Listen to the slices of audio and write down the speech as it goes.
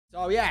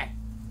Oh, yeah.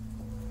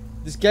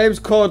 This game's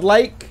called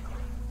Lake.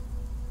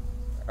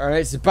 And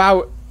it's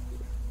about...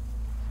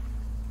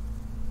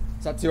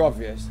 Is that too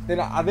obvious?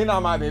 I think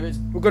that might be.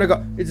 We're gonna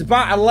go... It's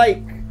about a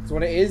lake. That's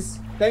what it is,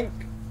 I think.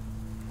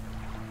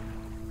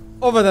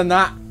 Other than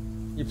that,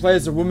 you play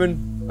as a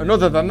woman. And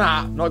other than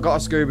that, not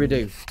got a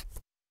Scooby-Doo.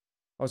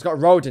 Oh, it's got a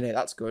road in it.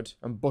 That's good.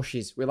 And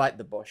bushes. We like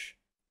the bush.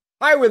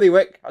 Hi, Willie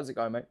Wick. How's it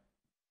going, mate?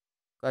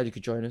 Glad you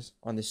could join us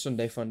on this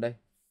Sunday fun day.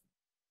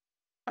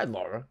 Hi,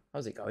 Laura.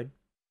 How's it going?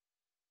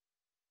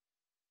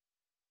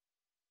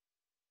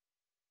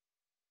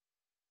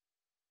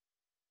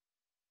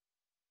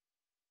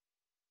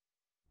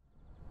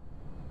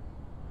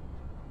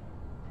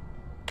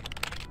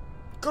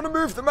 Gonna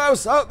move the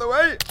mouse out the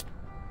way.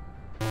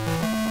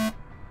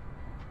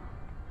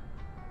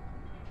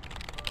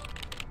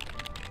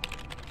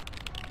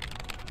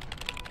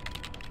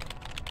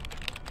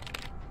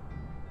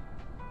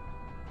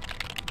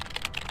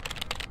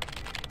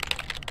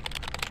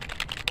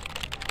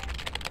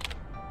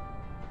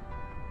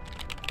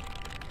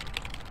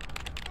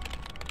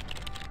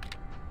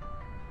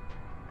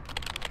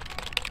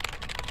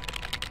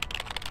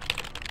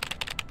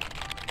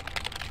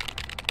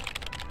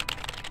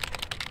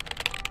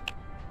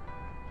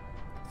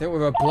 I think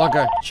we're a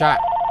blogger chat.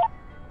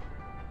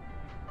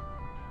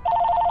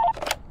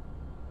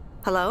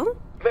 Hello?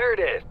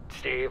 Meredith,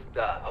 Steve.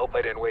 Hope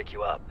I didn't wake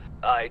you up.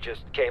 I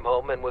just came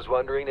home and was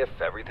wondering if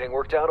everything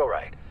worked out all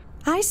right.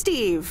 Hi,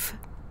 Steve.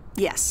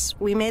 Yes,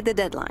 we made the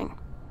deadline.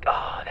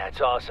 Oh, that's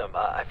awesome.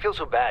 I feel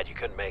so bad you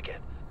couldn't make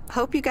it.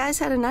 Hope you guys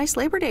had a nice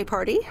Labor Day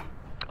party.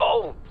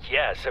 Oh,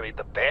 yes. I mean,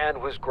 the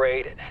band was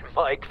great, and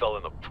Mike fell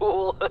in the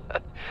pool.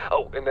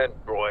 Oh, and then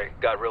Roy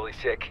got really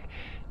sick.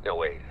 No,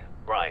 wait,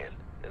 Brian.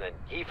 And then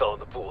he fell in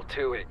the pool,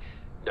 too.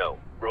 No,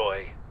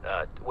 Roy.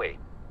 Wait.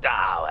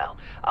 Well,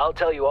 I'll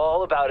tell you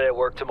all about it at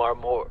work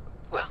tomorrow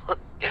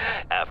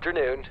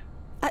afternoon.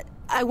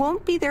 I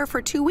won't be there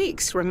for 2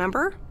 weeks,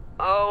 remember?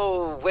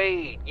 Oh,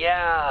 wait,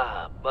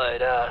 yeah. But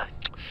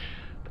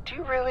do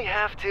you really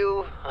have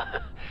to?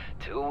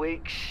 2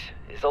 weeks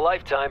is a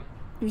lifetime.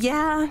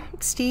 Yeah,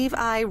 Steve,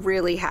 I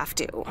really have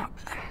to.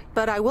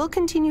 But I will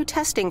continue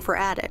testing for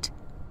Addit.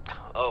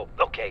 Oh,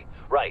 okay.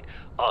 Right.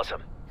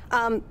 Awesome.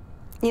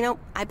 You know,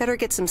 I better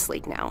get some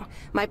sleep now.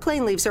 My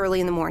plane leaves early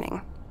in the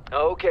morning.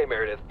 Okay,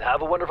 Meredith.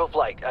 Have a wonderful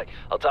flight.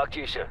 I'll talk to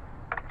you soon.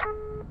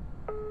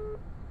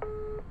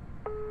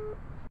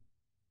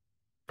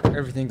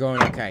 Everything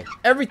going okay.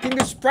 Everything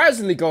is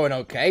surprisingly going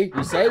okay,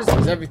 he says,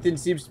 because everything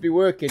seems to be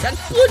working.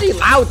 That's bloody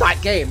loud,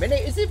 that game, isn't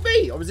it? Is it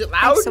me? Or was it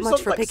loud? Thanks so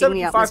much for picking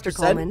me up, Mr.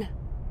 Coleman.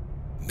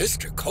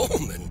 Mr.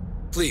 Coleman?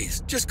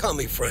 Please, just call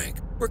me Frank.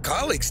 We're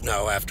colleagues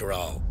now, after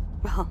all.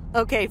 Well,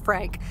 okay,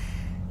 Frank.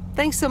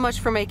 Thanks so much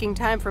for making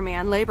time for me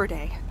on Labor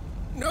Day.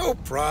 No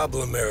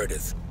problem,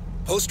 Meredith.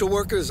 Postal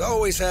workers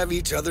always have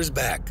each other's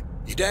back.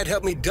 Your dad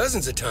helped me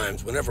dozens of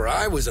times whenever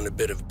I was in a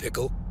bit of a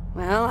pickle.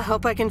 Well, I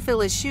hope I can fill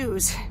his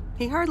shoes.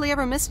 He hardly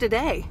ever missed a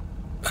day.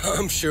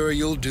 I'm sure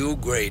you'll do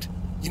great.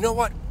 You know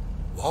what?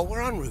 While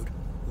we're en route,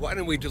 why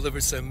don't we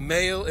deliver some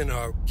mail in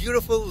our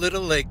beautiful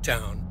little lake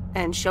town?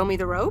 And show me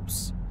the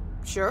ropes?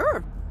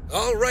 Sure.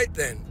 All right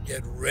then,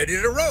 get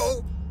ready to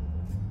roll.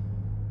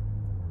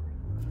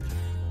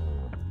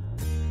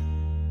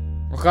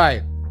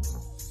 Okay.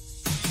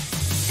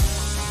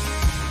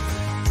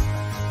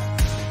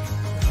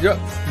 Yeah,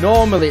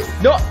 normally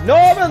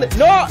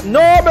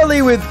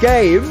with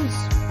games,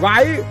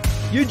 right?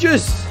 You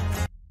just...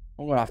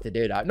 I'm gonna have to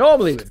do that.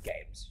 Normally with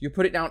games, you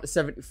put it down to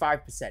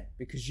 75%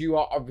 because you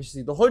are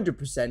obviously the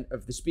 100%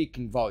 of the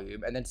speaking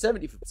volume, and then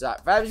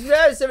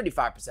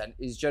 75%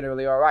 is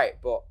generally all right.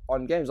 But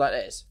on games like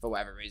this, for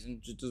whatever reason,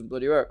 it just doesn't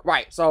bloody work.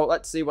 Right, so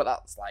let's see what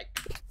that's like.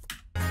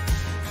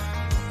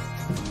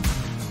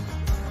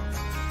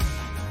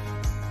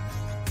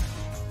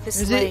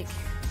 This lake,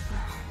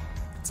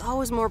 it's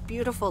always more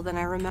beautiful than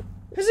I remember.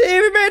 Has it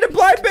even made a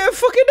blind bit of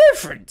fucking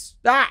difference?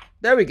 Ah,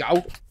 there we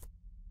go.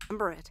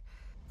 Remember it.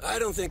 I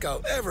don't think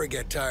I'll ever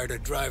get tired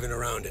of driving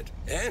around it.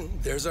 And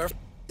there's our...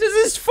 Does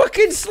this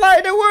fucking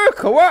slider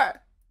work or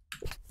what?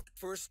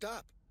 first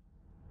stop.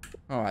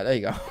 Alright, there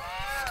you go.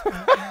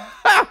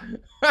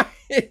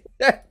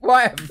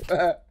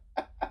 Whatever.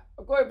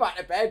 I'm going back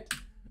to bed.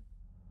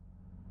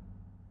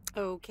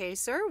 Okay,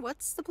 sir.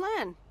 What's the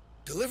plan?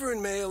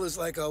 Delivering mail is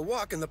like a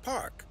walk in the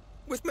park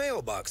with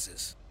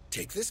mailboxes.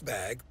 Take this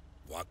bag,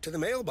 walk to the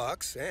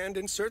mailbox, and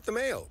insert the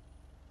mail.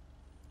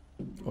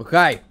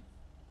 Okay.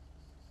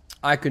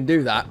 I can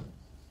do that.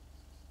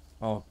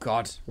 Oh,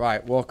 God.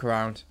 Right, walk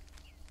around.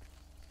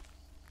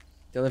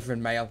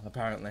 Delivering mail,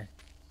 apparently.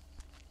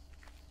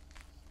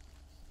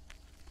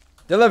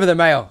 Deliver the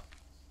mail.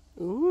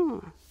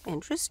 Ooh,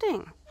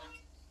 interesting.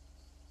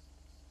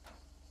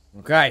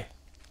 Okay.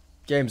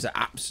 Games are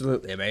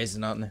absolutely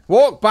amazing, aren't they?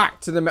 Walk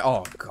back to the...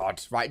 Oh,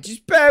 God. Right,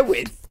 just bear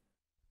with.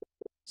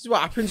 This is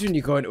what happens when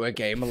you go into a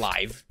game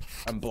alive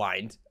and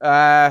blind.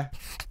 That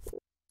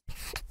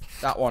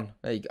one.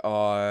 There you go.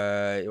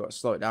 Oh, you want to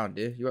slow it down,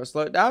 do you? You want to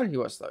slow it down? You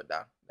want to slow it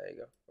down. There you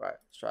go. Right,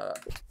 let's try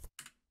that.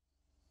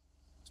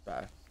 It's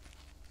better.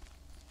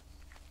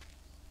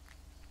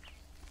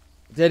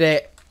 Did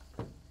it.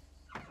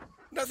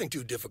 Nothing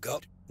too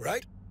difficult,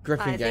 right?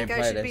 Gripping I think I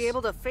gameplay, should be this.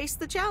 able to face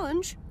the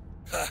challenge.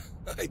 Ha,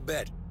 I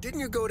bet.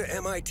 Didn't you go to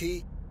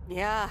MIT?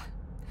 Yeah.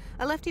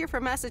 I left here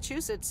from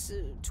Massachusetts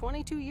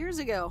 22 years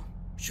ago.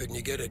 Shouldn't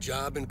you get a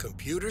job in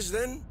computers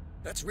then?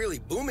 That's really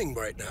booming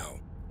right now.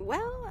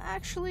 Well,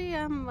 actually,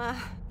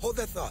 Hold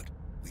that thought.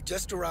 We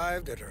just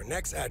arrived at our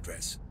next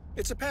address.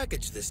 It's a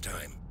package this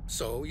time,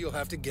 so you'll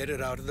have to get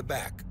it out of the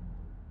back.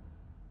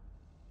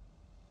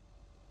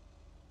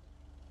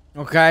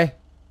 Okay.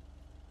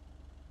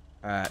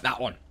 That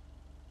one.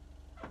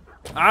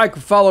 I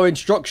can follow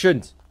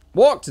instructions.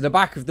 Walk to the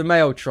back of the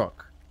mail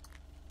truck.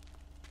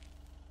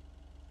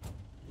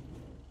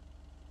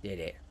 Did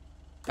it.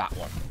 That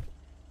one.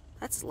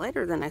 that's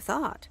lighter than I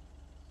thought.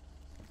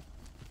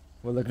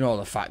 We'll ignore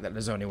the fact that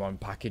there's only one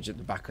package at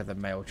the back of the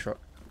mail truck.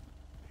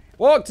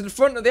 Walk to the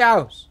front of the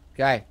house.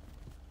 Okay.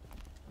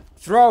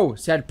 Throw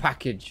said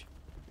package.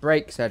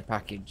 Break said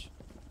package.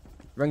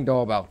 Ring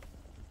doorbell.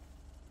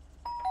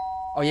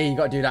 Oh yeah, you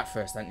got to do that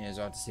first, don't you, as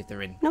well, to see if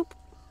they're in. Nope.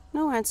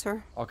 No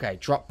answer. Okay,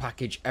 drop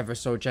package ever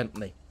so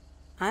gently.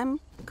 I'm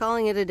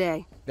calling it a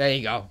day. There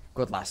you go.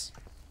 Good lass.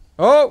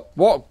 Oh,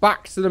 walk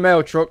back to the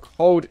mail truck.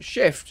 Hold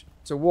shift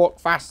to walk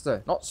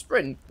faster. Not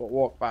sprint, but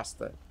walk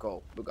faster.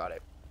 Cool. We got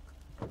it.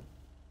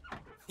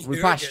 We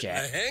You're passed getting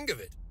yet. the hang of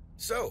it.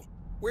 So,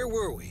 where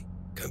were we?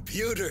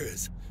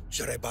 Computers.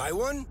 Should I buy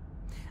one?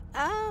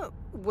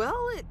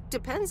 Well, it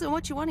depends on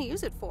what you want to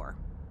use it for.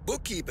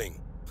 Bookkeeping.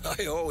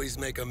 I always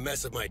make a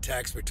mess of my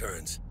tax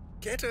returns.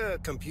 Can't a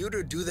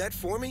computer do that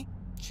for me?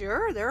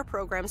 Sure, there are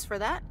programs for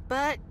that,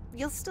 but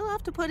you'll still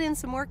have to put in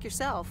some work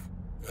yourself.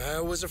 I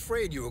was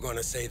afraid you were going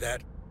to say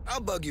that. I'll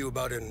bug you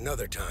about it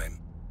another time.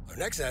 Our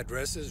next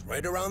address is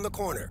right around the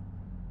corner.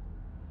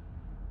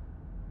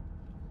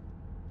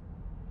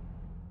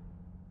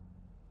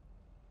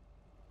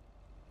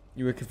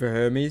 You working for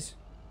Hermes?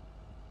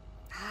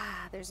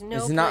 Ah, there's no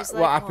Isn't place that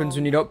like what happens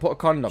when you don't put a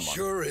condom on?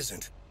 Sure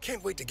isn't.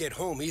 Can't wait to get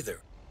home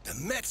either. The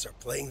Mets are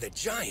playing the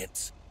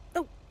Giants.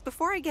 Oh,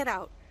 before I get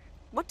out,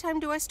 what time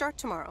do I start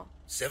tomorrow?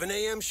 7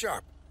 a.m.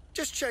 sharp.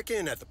 Just check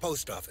in at the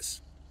post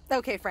office.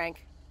 Okay,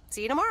 Frank.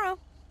 See you tomorrow.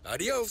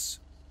 Adios.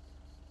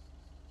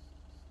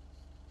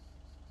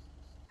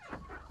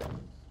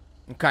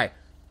 Okay.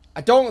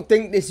 I don't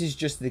think this is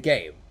just the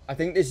game. I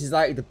think this is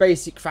like the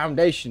basic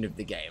foundation of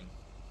the game.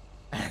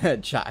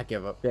 Chat, I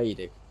give up. Yeah, you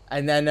do.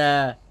 And then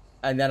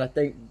I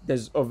think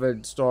there's other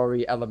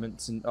story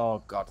elements and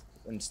oh god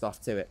and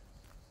stuff to it.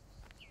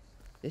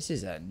 This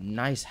is a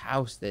nice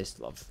house, this,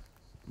 love.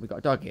 We got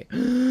a doggy.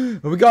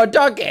 We got a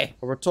doggy!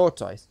 Or a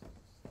tortoise.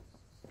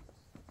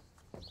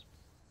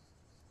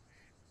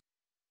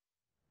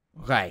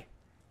 Okay.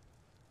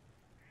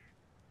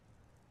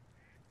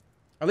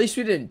 At least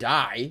we didn't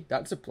die.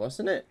 That's a plus,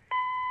 isn't it?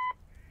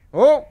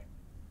 Oh!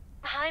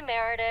 Hi,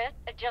 Meredith.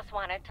 I just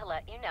wanted to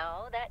let you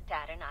know that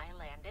Dad and I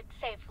landed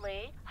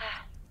safely.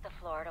 The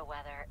Florida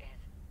weather is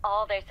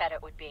all they said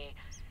it would be.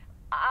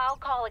 I'll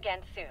call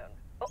again soon.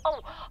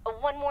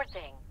 One more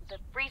thing. The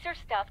freezer's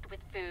stuffed with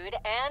food,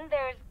 and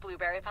there's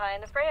blueberry pie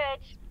in the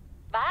fridge.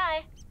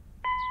 Bye.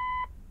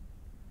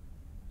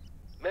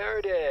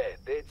 Meredith,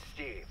 it's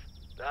Steve.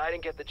 I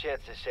didn't get the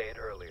chance to say it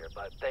earlier,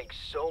 but thanks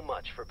so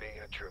much for being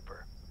a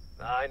trooper.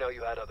 I know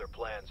you had other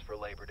plans for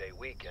Labor Day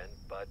weekend,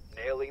 but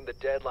nailing the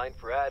deadline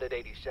for Added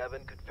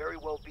 87 could very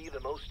well be the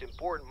most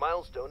important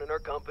milestone in our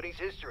company's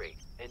history.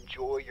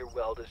 Enjoy your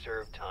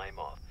well-deserved time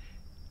off.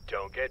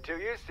 Don't get too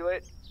used to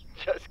it.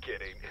 Just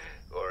kidding.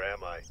 Or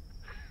am I?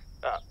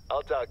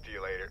 I'll talk to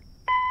you later.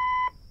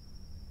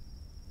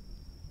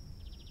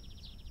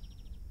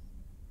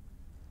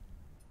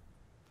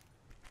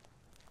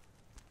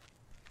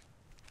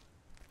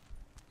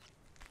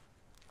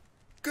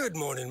 Good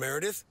morning,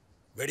 Meredith.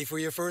 Ready for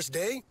your first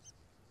day?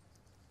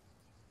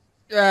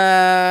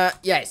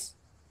 Yes.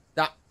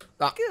 That.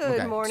 Good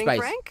okay. morning, Space.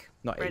 Frank.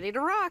 Not E. Ready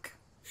to rock.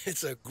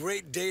 It's a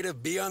great day to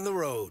be on the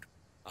road.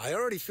 I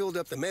already filled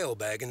up the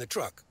mailbag in the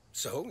truck,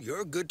 so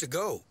you're good to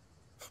go.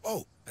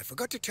 Oh, I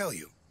forgot to tell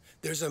you.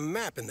 There's a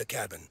map in the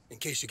cabin, in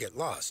case you get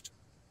lost.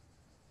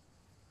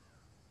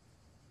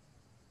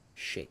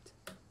 Shit.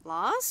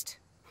 Lost?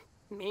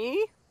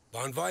 Me?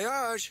 Bon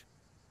voyage!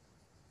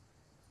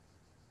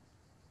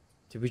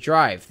 Did we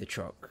drive the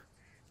truck?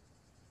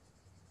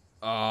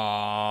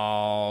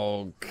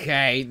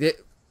 Okay.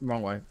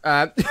 Wrong way.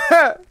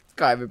 Can't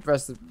even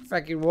press the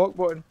fucking walk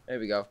button. There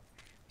we go.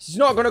 This is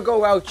not gonna go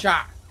well,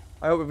 chat.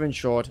 I hope we've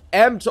insured.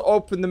 M to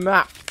open the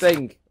map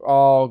thing.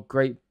 Oh,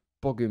 great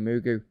buggy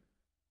moogoo.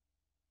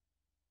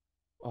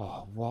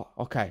 Oh, what?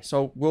 Okay,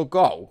 so we'll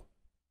go.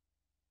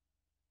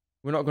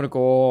 We're not gonna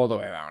go all the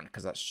way around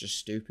because that's just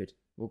stupid.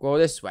 We'll go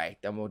this way,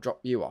 then we'll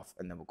drop you off,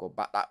 and then we'll go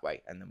back that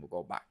way, and then we'll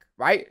go back.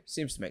 Right?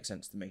 Seems to make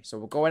sense to me. So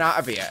we're going out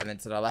of here, and then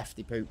to the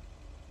lefty poop.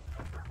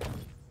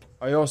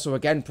 I also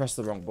again pressed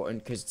the wrong button,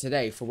 because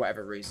today, for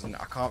whatever reason,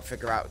 I can't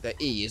figure out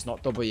that E is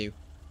not W.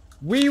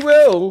 We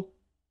will...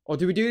 Or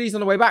do we do these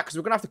on the way back? Because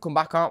we're going to have to come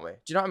back, aren't we? Do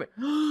you know what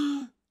I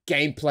mean?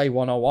 gameplay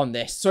 101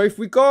 this. So if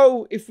we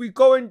go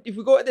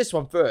to this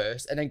one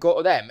first and then go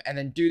to them and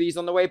then do these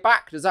on the way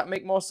back, does that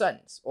make more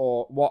sense?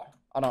 Or what?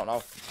 I don't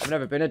know. I've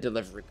never been a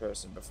delivery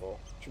person before.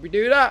 Should we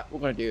do that? We're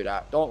gonna do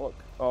that. Don't look.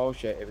 Oh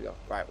shit, here we go.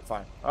 Right, we're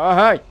fine. Oh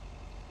hey.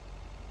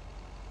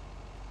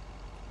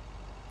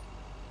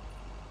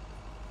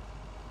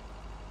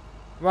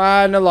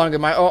 Run along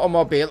in my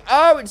automobile.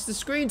 Oh, it's the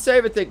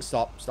screensaver thing.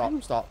 Stop.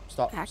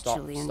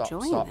 Actually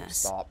enjoying this.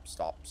 Stop.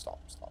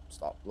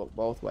 Look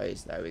both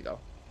ways. There we go.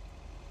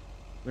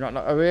 We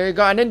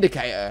got an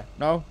indicator.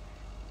 No.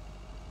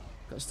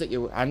 Got to stick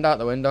your hand out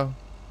the window.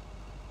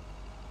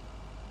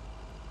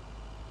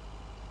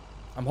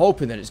 I'm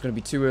hoping that it's going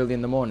to be too early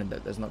in the morning,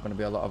 that there's not going to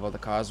be a lot of other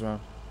cars around.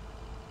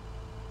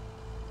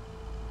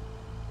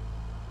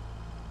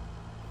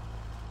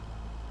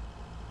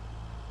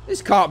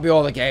 This can't be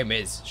all the game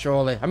is,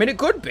 surely. I mean, it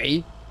could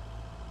be.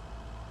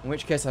 In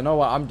which case, I know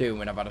what I'm doing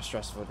when I've had a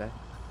stressful day.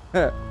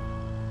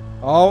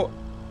 Oh.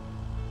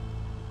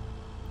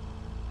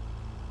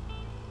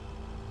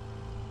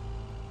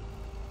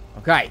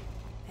 Okay.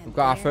 We've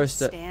got our first...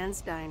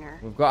 Stan's Diner.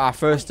 We've got our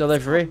first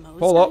delivery.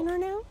 Pull up.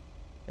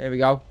 Here we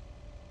go.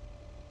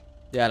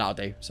 Yeah, that'll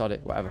do. Sod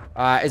it. Whatever.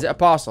 Is it a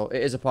parcel?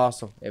 It is a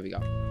parcel. Here we go.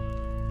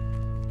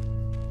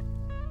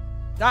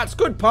 That's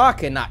good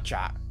parking, that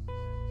chat.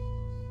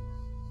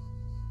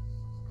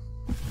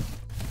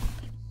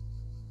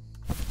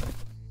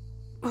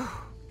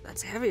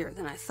 That's heavier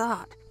than I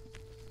thought.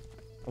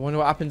 I wonder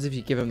what happens if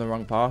you give them the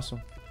wrong parcel.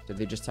 Did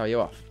they just tell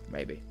you off?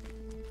 Maybe.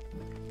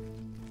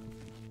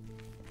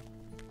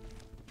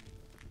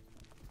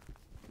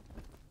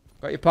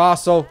 Got your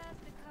parcel.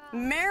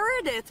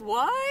 Meredith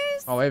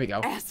Weiss? Oh, here we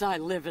go. As I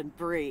live and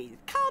breathe.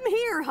 Come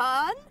here,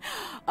 hon.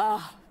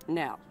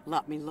 Now,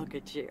 let me look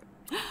at you.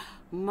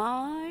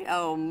 My,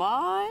 oh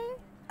my.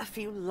 A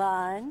few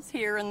lines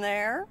here and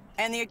there,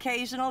 and the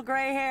occasional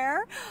gray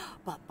hair.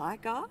 But by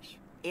gosh,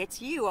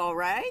 it's you, all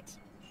right?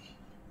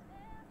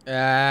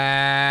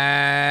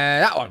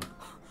 That one.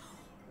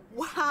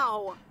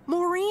 Wow.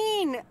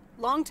 Maureen!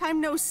 Long time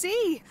no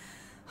see.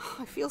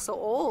 I feel so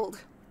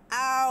old.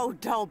 Oh,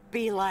 don't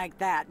be like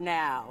that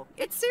now.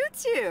 It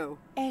suits you.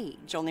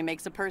 Age only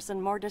makes a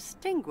person more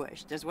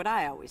distinguished, is what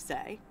I always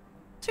say.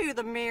 To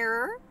the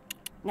mirror.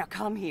 Now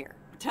come here.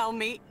 Tell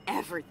me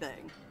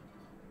everything.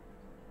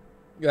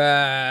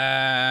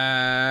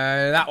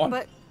 That one.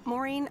 But,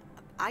 Maureen,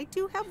 I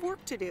do have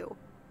work to do.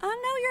 I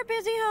know you're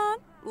busy, hon.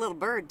 Little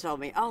Bird told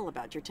me all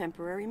about your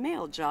temporary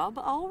mail job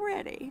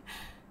already.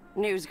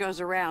 News goes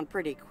around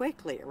pretty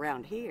quickly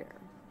around here.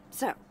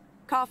 So,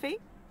 coffee?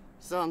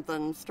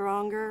 Something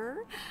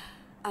stronger?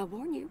 I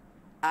warn you,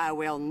 I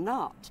will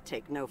not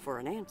take no for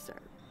an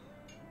answer.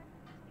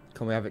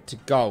 Can we have it to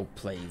go,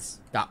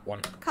 please? That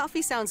one.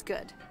 Coffee sounds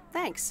good.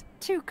 Thanks.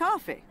 2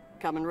 coffee,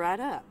 coming right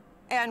up.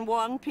 And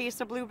 1 piece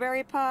of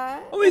blueberry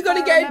pie. Oh, we're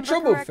gonna get in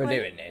trouble correctly. for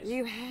doing this.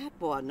 You had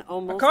one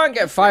almost. I can't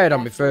get fired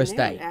on my first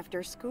day.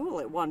 After school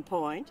at one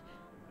point.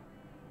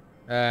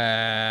 That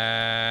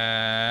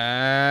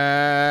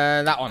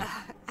one.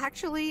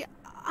 Actually,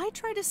 I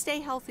try to stay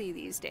healthy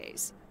these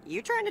days.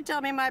 You trying to tell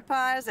me my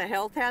pie is a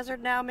health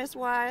hazard now, Miss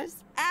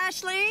Wise?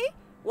 Ashley,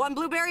 1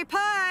 blueberry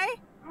pie.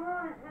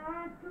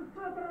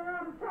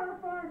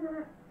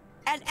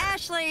 And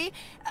Ashley,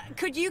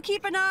 could you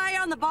keep an eye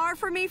on the bar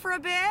for me for a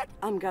bit?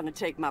 I'm gonna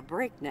take my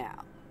break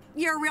now.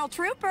 You're a real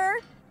trooper.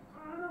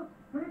 I don't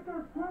think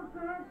they're supposed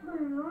to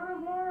actually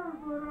run water,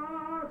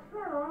 but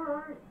sure,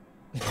 alright.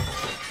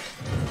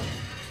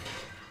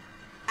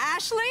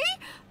 Ashley?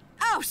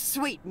 Oh,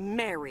 sweet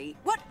Mary,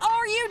 what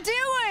are you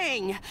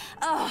doing?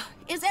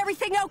 Is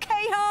everything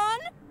okay, hon?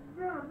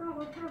 Yeah,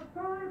 no, it's just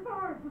totally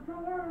fine, so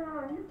don't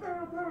worry, you stay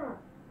up there.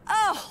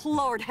 Oh,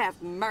 Lord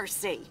have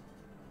mercy.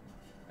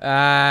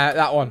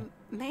 That one.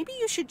 Maybe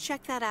you should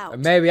check that out.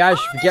 Maybe I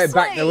should be getting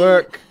back to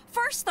work.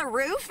 First the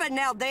roof and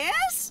now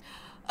this?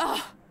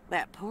 Ugh,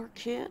 that poor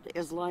kid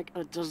is like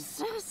a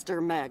disaster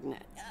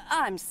magnet.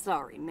 I'm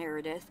sorry,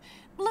 Meredith.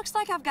 Looks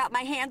like I've got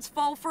my hands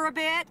full for a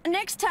bit.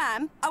 Next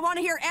time, I want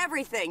to hear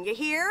everything, you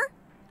hear?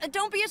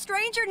 Don't be a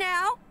stranger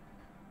now.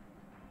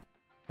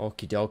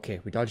 Okie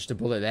dokie. We dodged a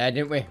bullet there,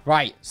 didn't we?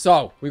 Right,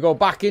 so we go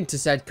back into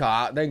said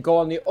car, then go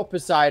on the upper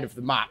side of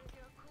the map.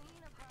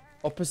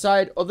 Upper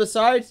side? Other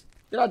side?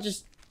 Did I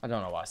just... I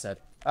don't know what I said.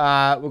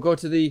 We'll go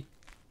to the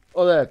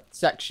other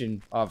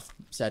section of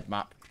said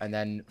map, and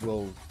then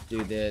we'll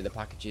do the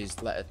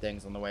packages, letter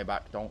things on the way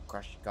back. Don't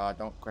crash your car,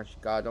 don't crash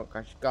your car, don't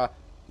crash your car.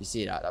 You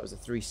see that? That was a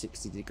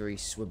 360-degree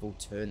swivel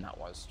turn, that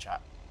was,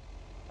 chat.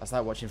 That's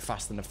like watching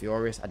Fast and the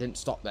Furious. I didn't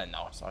stop then,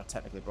 though, so I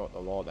technically broke the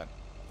law then,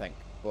 I think.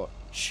 But,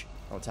 shh,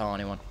 don't tell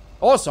anyone.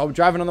 Also, I'm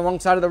driving on the wrong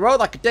side of the road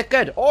like a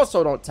dickhead.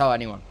 Also, don't tell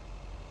anyone.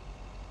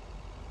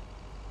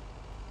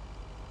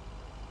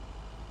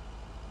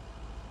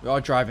 We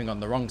are driving on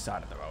the wrong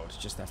side of the road,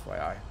 just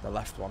FYI. The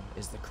left one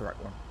is the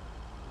correct one.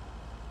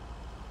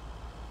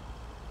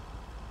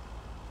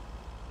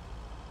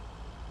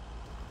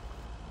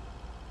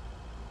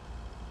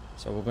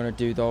 So we're going to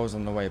do those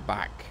on the way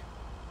back.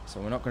 So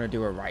we're not going to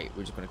do a right,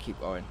 we're just going to keep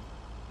going.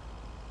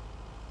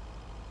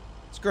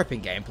 Let's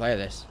gripping gameplay,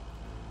 this.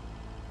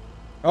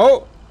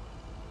 Oh!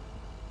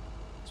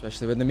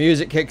 Especially when the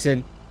music kicks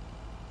in.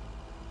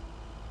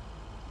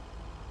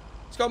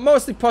 It's got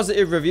mostly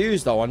positive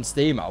reviews, though, on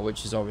Steam,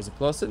 which is always a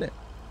plus, isn't it?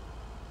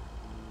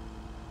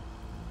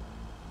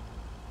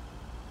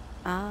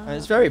 And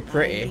it's very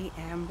pretty.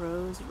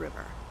 Ambrose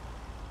River.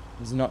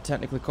 It's not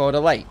technically called a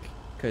lake,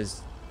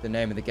 because the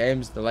name of the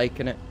game's the lake,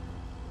 innit?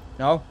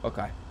 No?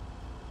 Okay.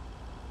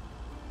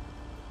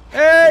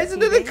 Hey, it's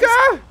another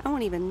car! I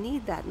won't even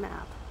need that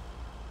map.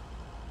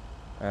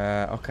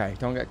 Okay,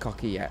 don't get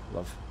cocky yet,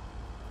 love.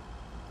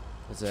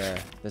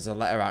 There's a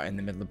letter out in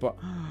the middle of the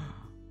book.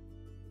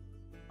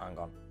 Hang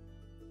on.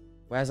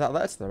 Where's that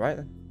letter to the right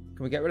then?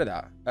 Can we get rid of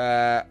that?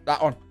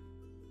 That one.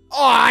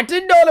 Oh, I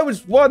didn't know there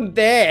was one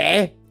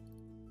there.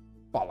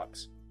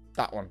 Bollocks.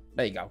 That one.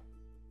 There you go.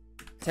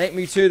 Take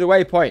me to the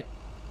waypoint.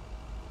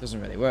 Doesn't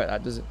really work,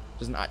 that, does it?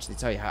 Doesn't actually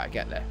tell you how to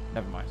get there.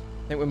 Never mind.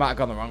 I think we might have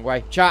gone the wrong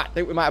way. Chat, I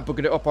think we might have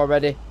buggered it up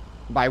already.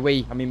 By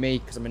we, I mean me,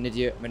 because I'm an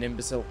idiot. I'm an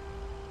imbecile.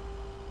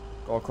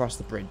 Go across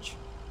the bridge.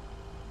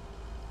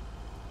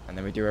 And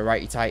then we do a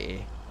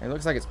righty-tighty. It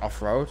looks like it's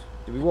off-road.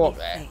 Do we walk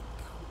there?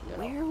 Yeah.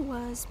 Where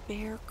was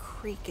Bear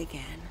Creek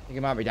again? I think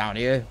it might be down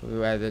here,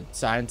 where the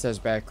sign says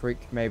Bear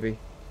Creek, maybe.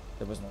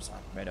 There was no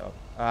sign. Made it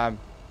up.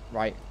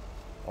 Right.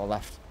 Or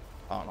left.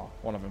 I don't know.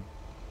 One of them.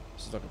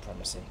 This is looking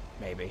promising.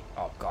 Maybe.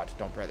 Oh, God.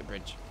 Don't break the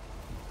bridge.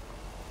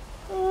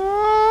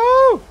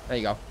 Oh! There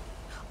you go.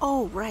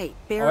 Oh, right.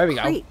 Bear here we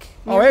Creek.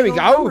 Go. Oh, here we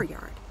go.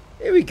 Yard.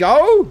 Here we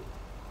go.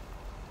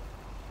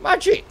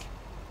 Magic.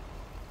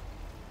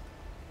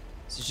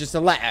 This is just a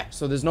letter,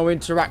 so there's no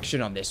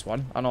interaction on this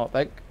one, I don't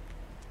think.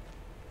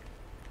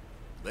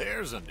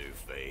 There's a new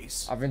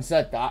face. Having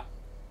said that,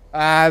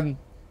 that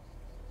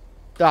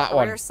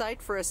one. Rare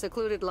sight for a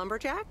secluded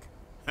lumberjack?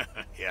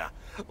 Yeah.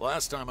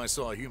 Last time I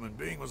saw a human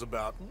being was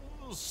about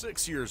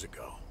 6 years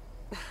ago.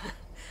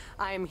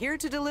 I am here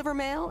to deliver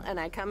mail, and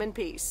I come in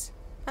peace.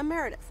 I'm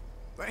Meredith.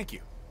 Thank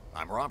you.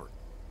 I'm Robert.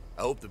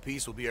 I hope the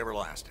peace will be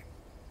everlasting.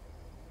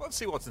 Let's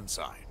see what's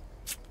inside.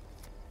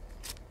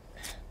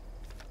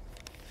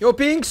 You're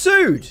being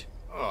sued.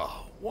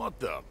 Oh, what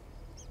the?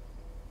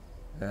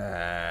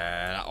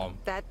 That one.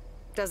 That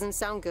doesn't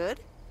sound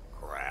good.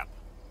 Crap.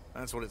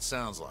 That's what it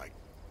sounds like.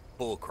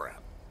 Bull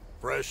crap.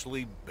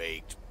 Freshly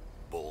baked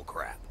bull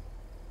crap.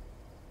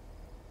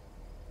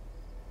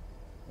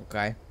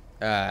 Okay.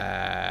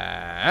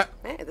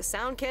 Hey, the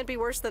sound can't be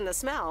worse than the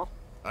smell.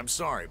 I'm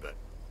sorry, but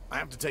I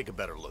have to take a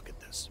better look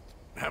at this.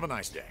 Have a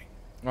nice day.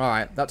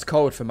 Alright, that's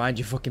code for mind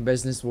your fucking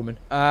business, woman.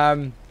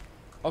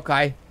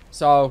 Okay,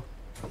 so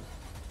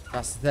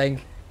that's the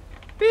thing.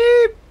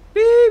 Beep,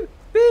 beep,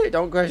 beep.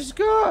 Don't crash the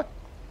car.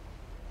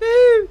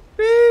 Beep,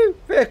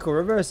 beep. Vehicle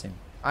reversing.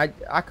 I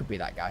could be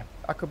that guy.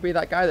 I could be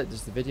that guy that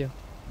does the video.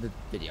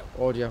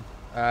 Audio.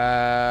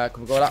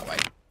 Can we go that way?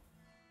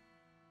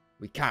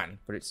 We can,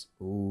 but it's...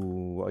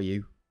 Ooh, what are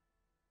you?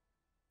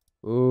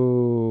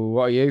 Ooh,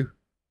 what are you?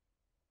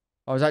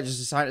 Oh, is that just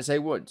a sign to say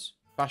woods?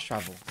 Fast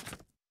travel.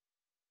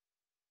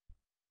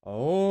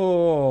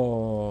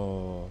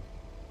 Oh.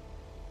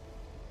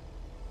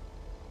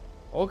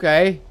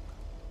 Okay.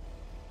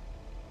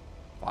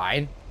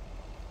 Fine.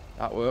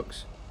 That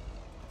works.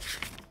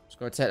 Just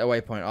going to take the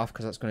waypoint off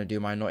because that's going to do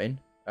my nutting.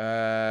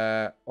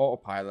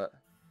 Autopilot.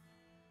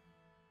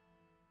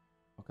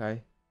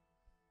 Okay.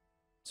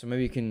 So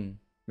maybe you can...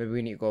 Maybe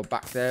we need to go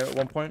back there at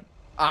one point.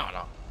 I don't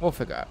know. We'll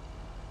figure it out.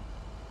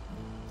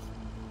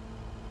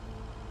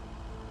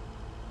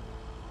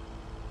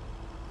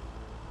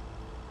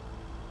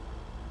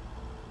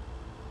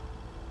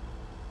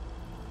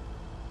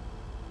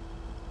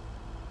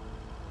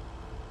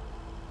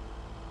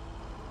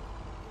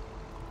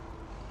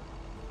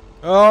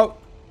 Oh!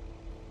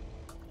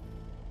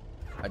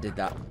 I did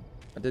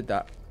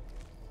that.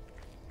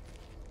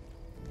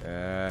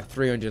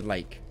 300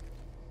 lake.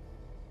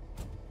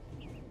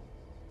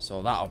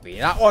 So that'll be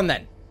that one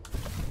then.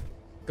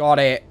 Got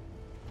it.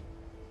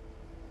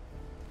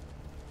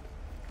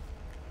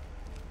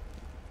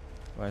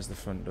 Where's the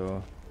front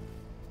door?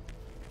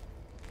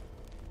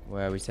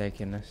 Where are we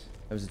taking this?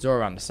 There was a door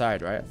around the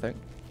side, right? I think.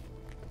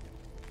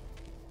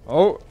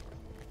 Oh!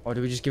 Or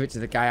do we just give it to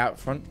the guy out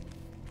front?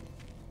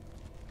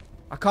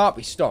 I can't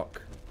be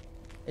stuck.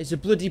 It's a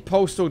bloody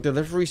postal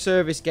delivery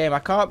service game. I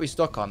can't be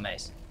stuck on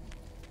this.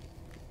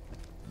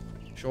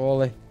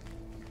 Surely.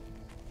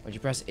 Would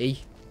you press E?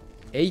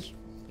 E?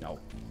 No.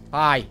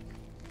 Hi.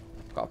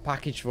 I've got a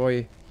package for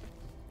you.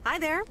 Hi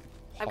there.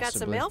 I've got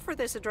some Possibly. mail for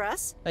this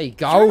address. There you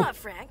go. Shut up,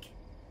 Frank.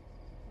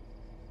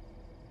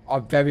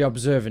 I'm very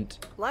observant.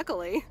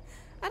 Luckily,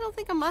 I don't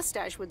think a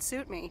mustache would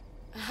suit me.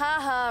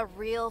 Haha,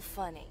 real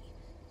funny.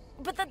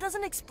 But that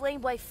doesn't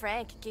explain why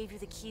Frank gave you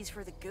the keys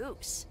for the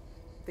goose.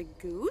 The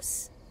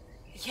goose?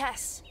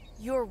 Yes,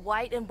 your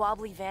white and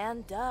wobbly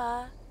van,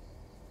 duh.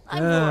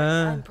 I'm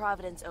Lauren. I'm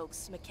Providence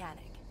Oaks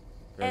mechanic.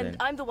 Brilliant.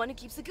 And I'm the one who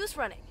keeps the goose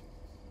running.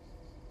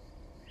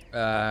 That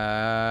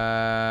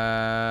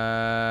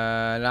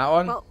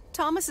one? Well,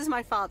 Thomas is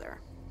my father.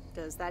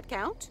 Does that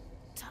count?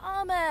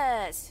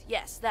 Thomas!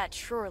 Yes, that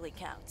surely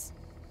counts.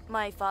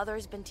 My father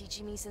has been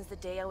teaching me since the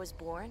day I was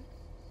born.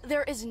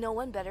 There is no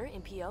one better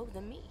in PO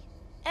than me.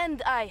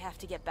 And I have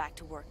to get back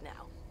to work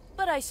now.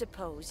 But I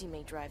suppose you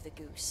may drive the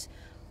goose.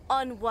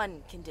 On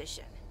one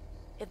condition.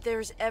 If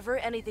there's ever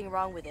anything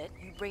wrong with it,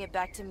 you bring it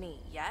back to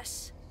me,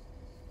 yes?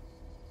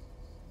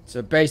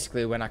 So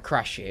basically, when I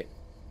crash it,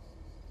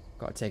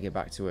 gotta take it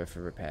back to her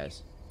for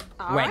repairs.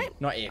 All when, right.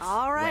 not if.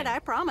 All right, when. I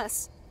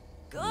promise.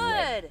 Good!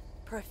 When.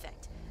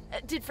 Perfect.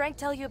 Did Frank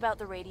tell you about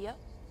the radio?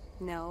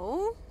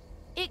 No?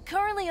 It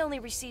currently only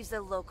receives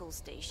the local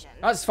station.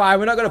 That's fine,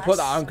 we're not gonna put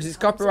that on because it's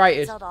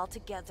copyrighted.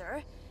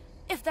 Altogether.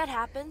 If that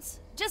happens,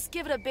 just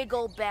give it a big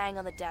old bang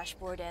on the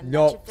dashboard and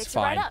No, that should fix it's it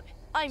right fine. up.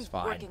 I'm It's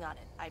fine. working on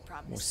it, I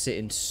promise. We'll sit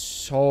in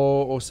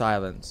total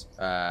silence.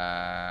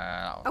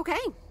 Okay.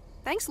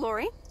 Thanks,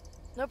 Lori.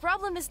 No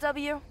problem, Miss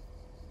W.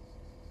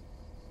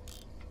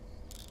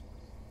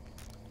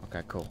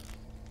 Okay, cool.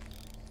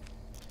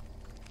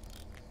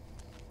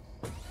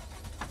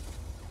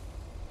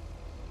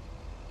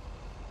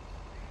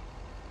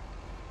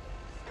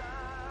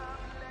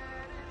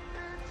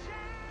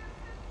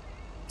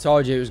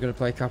 Told you it was going to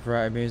play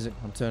copyrighted music.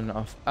 I'm turning it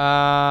off.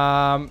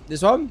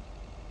 This one?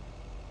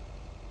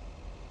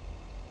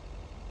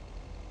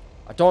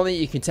 I don't think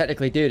you can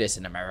technically do this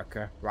in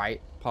America, right?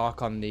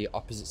 Park on the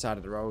opposite side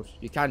of the road.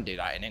 You can do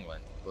that in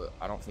England, but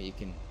I don't think you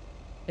can.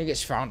 I think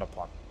it's frowned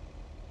upon.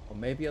 Or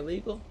maybe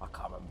illegal? I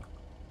can't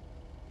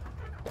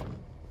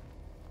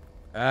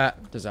remember.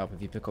 Does help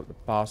if you pick up the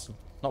parcel.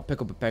 Not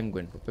pick up a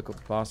penguin, but pick up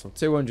a parcel.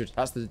 200.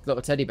 That's the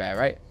little teddy bear,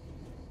 right?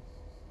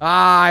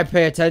 Ah, I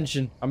pay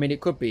attention. I mean,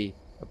 it could be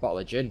a bottle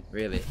of gin,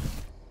 really.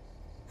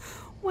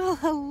 Well,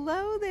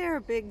 hello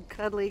there, big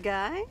cuddly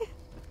guy.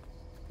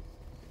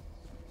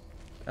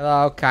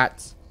 Hello,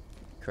 cat.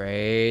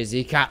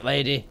 Crazy cat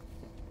lady.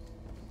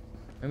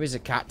 Maybe it's a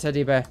cat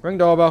teddy bear. Ring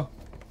doorbell.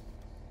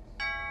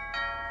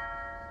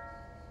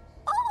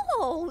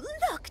 Oh,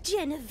 look,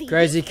 Genevieve.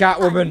 Crazy cat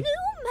woman. A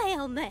new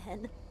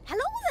mailman.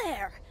 Hello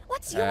there.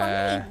 What's your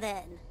name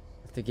then?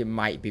 I think it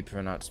might be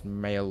pronounced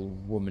male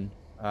woman.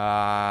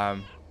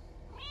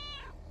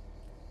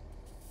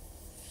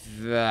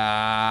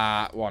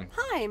 That one.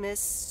 Hi,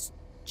 Miss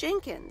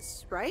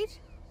Jenkins, right?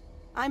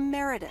 I'm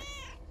Meredith.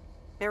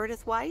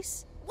 Meredith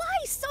Weiss?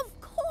 Weiss, of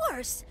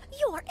course.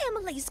 You're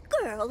Emily's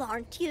girl,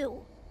 aren't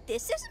you?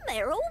 This is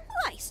Meryl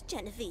Weiss,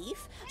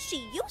 Genevieve.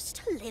 She used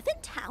to live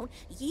in town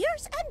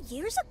years and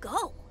years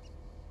ago.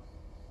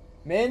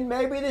 Min,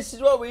 maybe this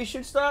is what we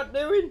should start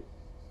doing?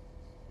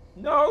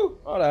 No?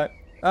 Alright.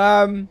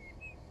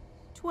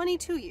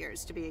 22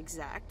 years to be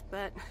exact,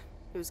 but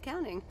who's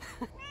counting?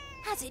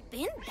 Has it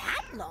been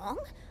that long?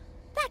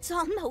 That's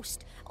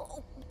almost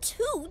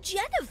 2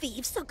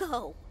 Genevieves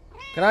ago.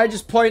 Can I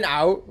just point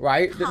out,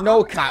 right, that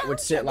no cat would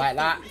sit like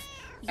that.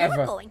 You're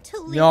Ever. going to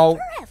live No.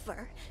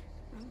 forever.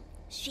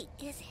 She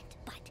isn't,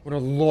 but Would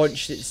have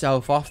launched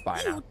itself off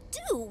by now. you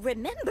do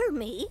remember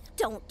me,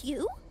 don't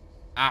you?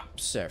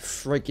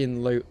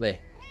 Abso-friggin-lutely.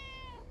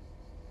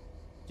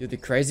 You're the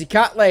crazy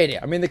cat lady.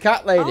 I mean the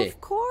cat lady. Of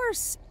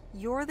course.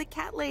 You're the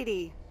cat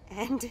lady.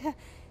 And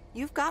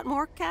you've got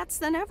more cats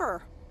than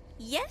ever.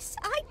 Yes,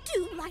 I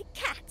do like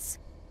cats.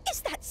 Is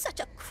that such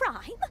a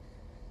crime?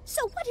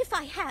 So what if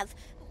I have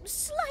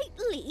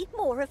slightly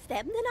more of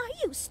them than I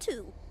used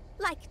to?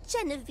 Like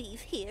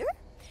Genevieve here,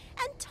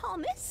 and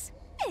Thomas,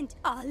 and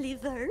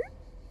Oliver.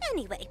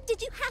 Anyway,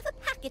 did you have a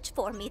package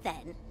for me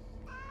then?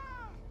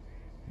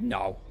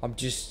 No, I'm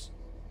just...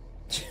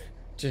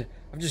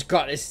 I've just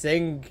got this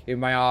thing in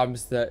my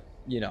arms that,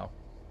 you know...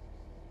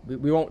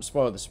 We won't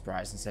spoil the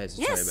surprise and say it's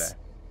a teddy bear.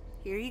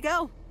 Here you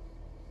go.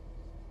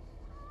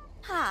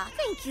 Ah,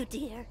 thank you,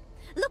 dear.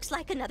 Looks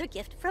like another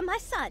gift from my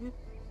son.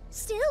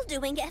 Still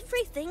doing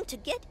everything to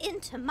get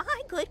into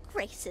my good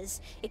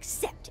graces,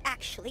 except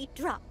actually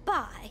drop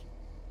by.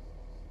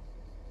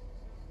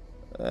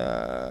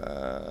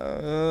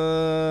 That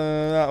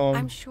one.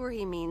 I'm sure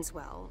he means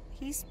well.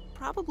 He's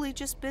probably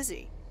just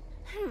busy.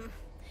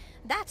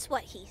 That's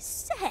what he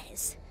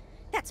says.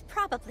 That's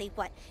probably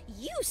what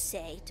you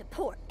say to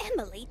poor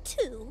Emily,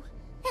 too.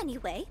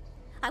 Anyway,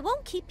 I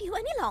won't keep you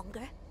any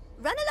longer.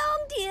 Run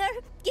along, dear.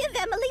 Give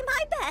Emily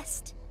my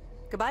best.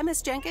 Goodbye,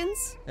 Miss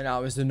Jenkins. And that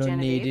was an Genevieve.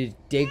 unneeded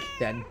dig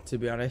then, to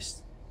be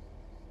honest.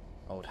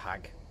 Old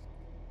hag.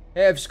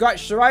 Hey, I've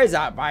scratched her eyes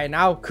out by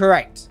now.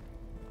 Correct.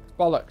 It's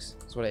bollocks.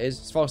 That's what it is.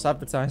 It's false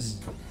advertising.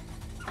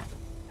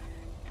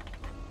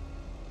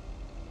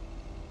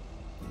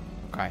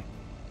 Okay.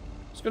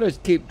 Just gonna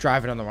keep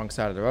driving on the wrong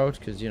side of the road,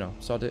 because, you know,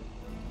 sod it.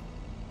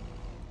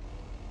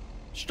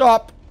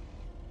 Stop!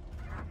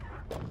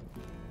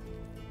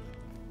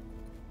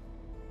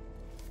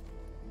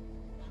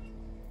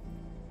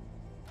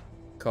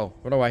 Cool.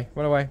 Run away.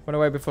 Run away. Run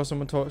away before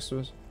someone talks to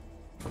us.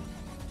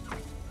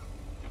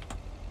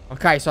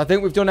 Okay, so I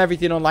think we've done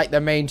everything on, like,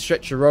 the main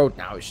stretch of road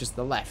now. It's just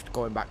the left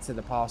going back to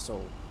the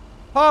Parcel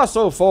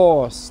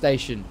 4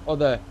 station.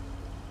 Other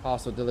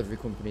parcel delivery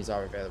companies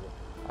are available.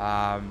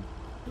 And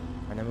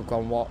then we've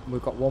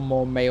got one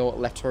more mail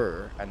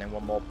letter and then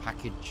one more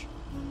package.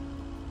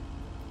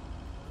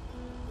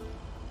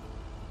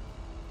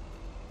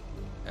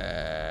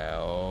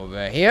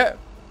 over here.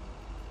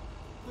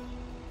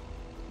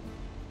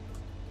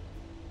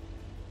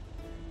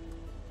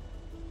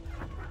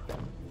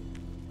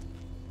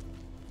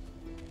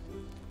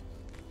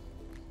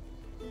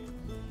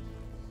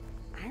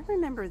 I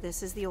remember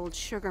this as the old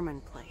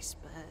Sugarman place,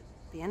 but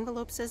the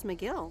envelope says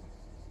McGill.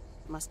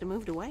 Must have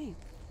moved away.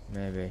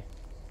 Maybe.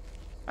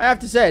 I have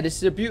to say, this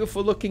is a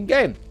beautiful looking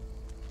game.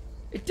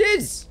 It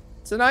is.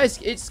 It's a nice,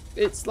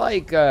 it's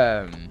like,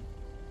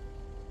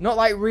 not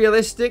like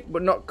realistic,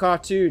 but not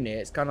cartoony.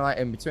 It's kind of like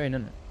in between,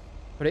 isn't it?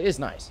 But it is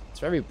nice. It's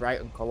very bright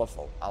and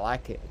colourful. I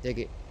like it. I dig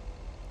it.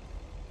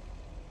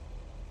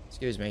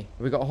 Excuse me.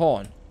 Have we got a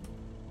horn?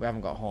 We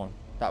haven't got a horn.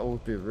 That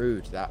would be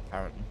rude, that,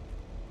 apparently.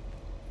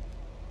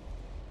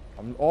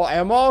 I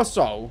am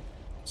also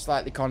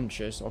slightly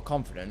conscious or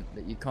confident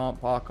that you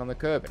can't park on the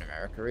curb in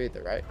America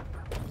either, right?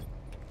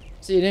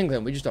 See, in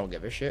England, we just don't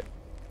give a shit.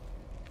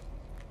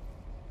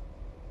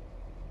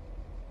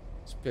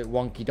 It's a bit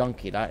wonky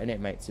donkey, that, innit,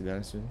 mate, to be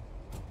honest with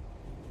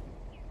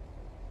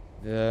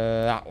you.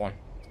 That one.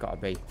 It's gotta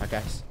be, I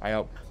guess. I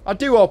hope. I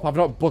do hope I've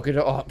not buggered it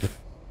up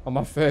on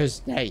my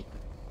first day.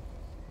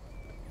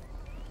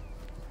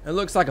 It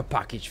looks like a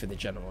package for the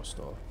general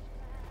store.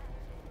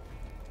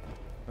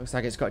 Looks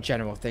like it's got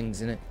general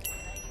things in it.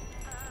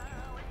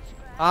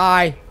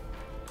 Hi.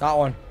 That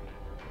one.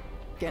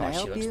 Can I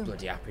help she looks you?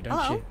 bloody happy, don't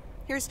Hello. she?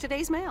 Here's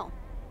today's mail.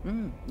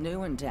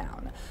 New in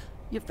town.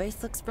 Your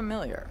face looks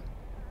familiar.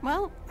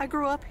 Well, I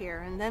grew up here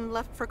and then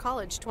left for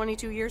college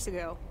 22 years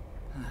ago.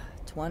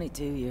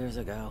 22 years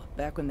ago,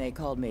 back when they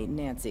called me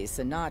Nancy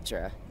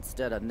Sinatra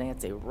instead of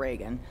Nancy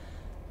Reagan.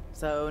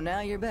 So now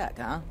you're back,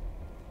 huh?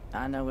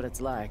 I know what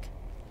it's like.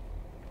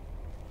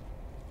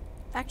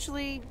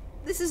 Actually,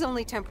 this is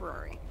only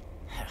temporary.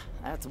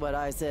 That's what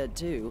I said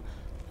too,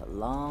 a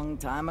long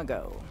time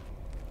ago.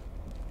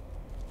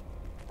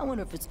 I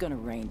wonder if it's gonna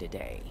rain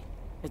today.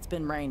 It's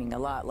been raining a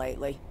lot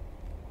lately.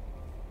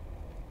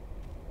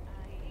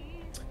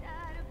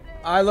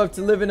 I love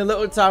to live in a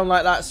little town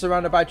like that,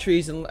 surrounded by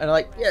trees and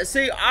like, yeah,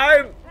 see,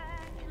 I'm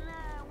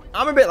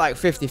a bit like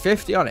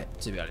 50-50 on it,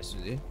 to be honest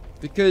with you.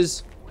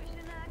 Because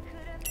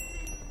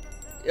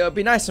it would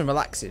be nice and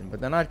relaxing, but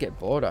then I'd get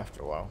bored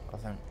after a while, I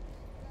think.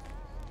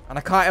 And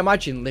I can't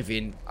imagine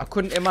living, I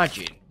couldn't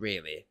imagine,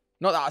 really.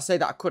 Not that I say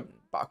that I couldn't,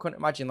 but I couldn't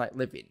imagine, like,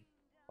 living,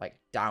 like,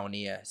 down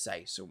here,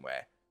 say,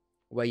 somewhere,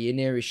 where your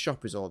nearest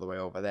shop is all the way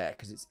over there.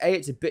 Because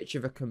it's a bitch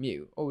of a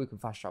commute. Oh, we can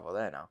fast travel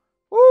there now.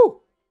 Woo!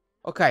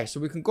 Okay, so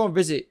we can go and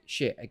visit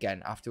shit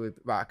again after we...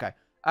 Right, okay.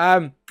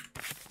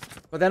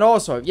 But then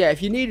also, yeah,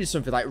 if you needed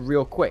something, like,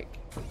 real quick,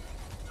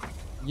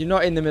 you're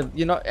not in the middle,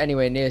 you're not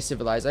anywhere near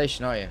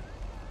civilization, are you?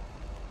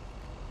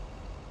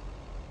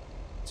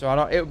 So I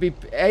don't, it would be,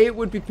 A, it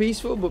would be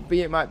peaceful, but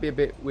B, it might be a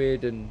bit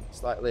weird and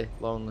slightly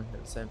lonely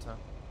at the same time.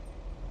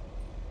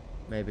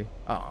 Maybe.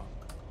 Oh,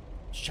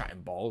 just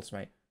chatting balls,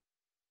 mate.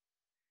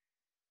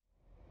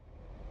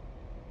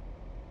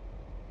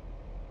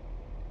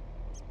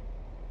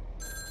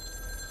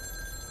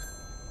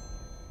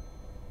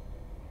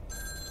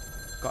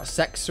 Got a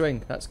sex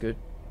swing, that's good.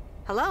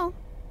 Hello?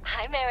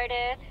 Hi,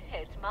 Meredith.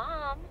 It's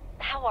Mom.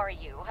 How are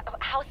you?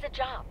 How's the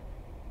job?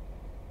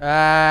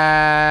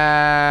 That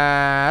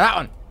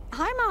one.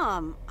 Hi,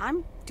 Mom.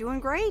 I'm doing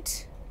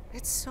great.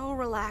 It's so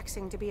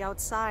relaxing to be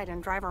outside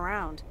and drive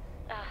around.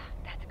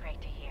 That's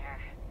great to hear.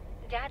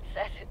 Dad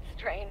says it's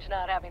strange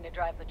not having to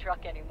drive the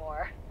truck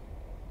anymore.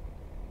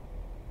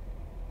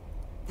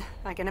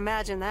 I can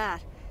imagine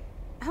that.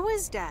 How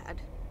is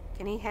Dad?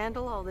 Can he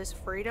handle all this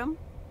freedom?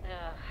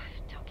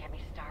 Don't get me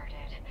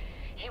started.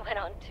 He went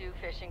on 2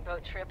 fishing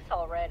boat trips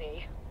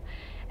already.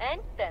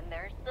 And then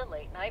there's the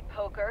late night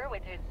poker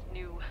with his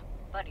new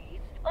buddies.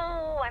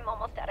 Oh, I'm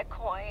almost out of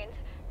coins.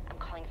 I'm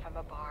calling from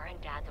a bar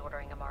and Dad's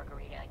ordering a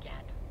margarita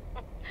again.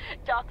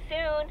 Talk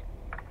soon.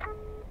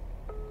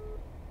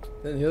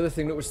 Then the other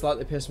thing that would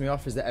slightly piss me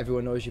off is that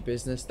everyone knows your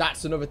business.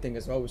 That's another thing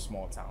as well with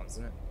small towns,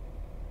 isn't it?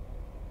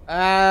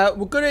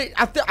 We're gonna...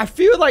 I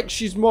feel like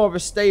she's more of a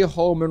stay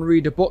home and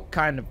read a book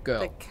kind of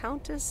girl. The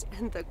Countess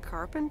and the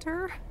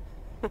Carpenter?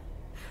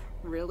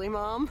 Really,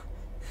 Mom?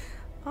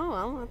 Oh,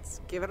 well, let's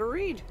give it a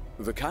read.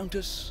 The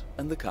Countess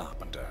and the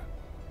Carpenter.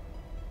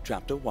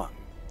 Chapter 1.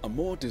 A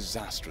more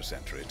disastrous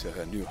entry to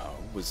her new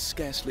home was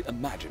scarcely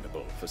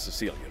imaginable for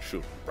Cecilia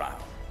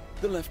Schulenbrown.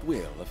 The left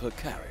wheel of her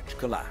carriage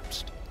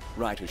collapsed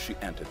right as she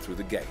entered through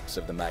the gates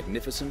of the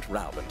magnificent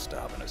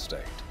Raubenstaben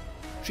estate.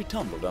 She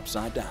tumbled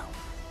upside down,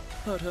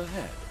 hurt her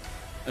head,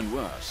 and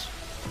worse,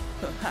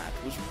 her hat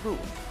was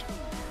ruined.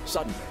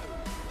 Suddenly,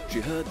 she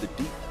heard the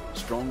deep,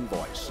 strong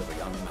voice of a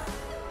young man.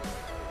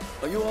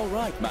 "Are you all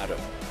right, madam?"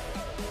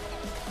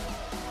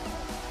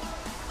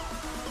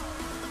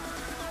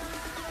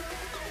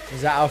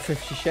 Is that how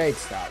 50 Shades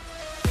starts?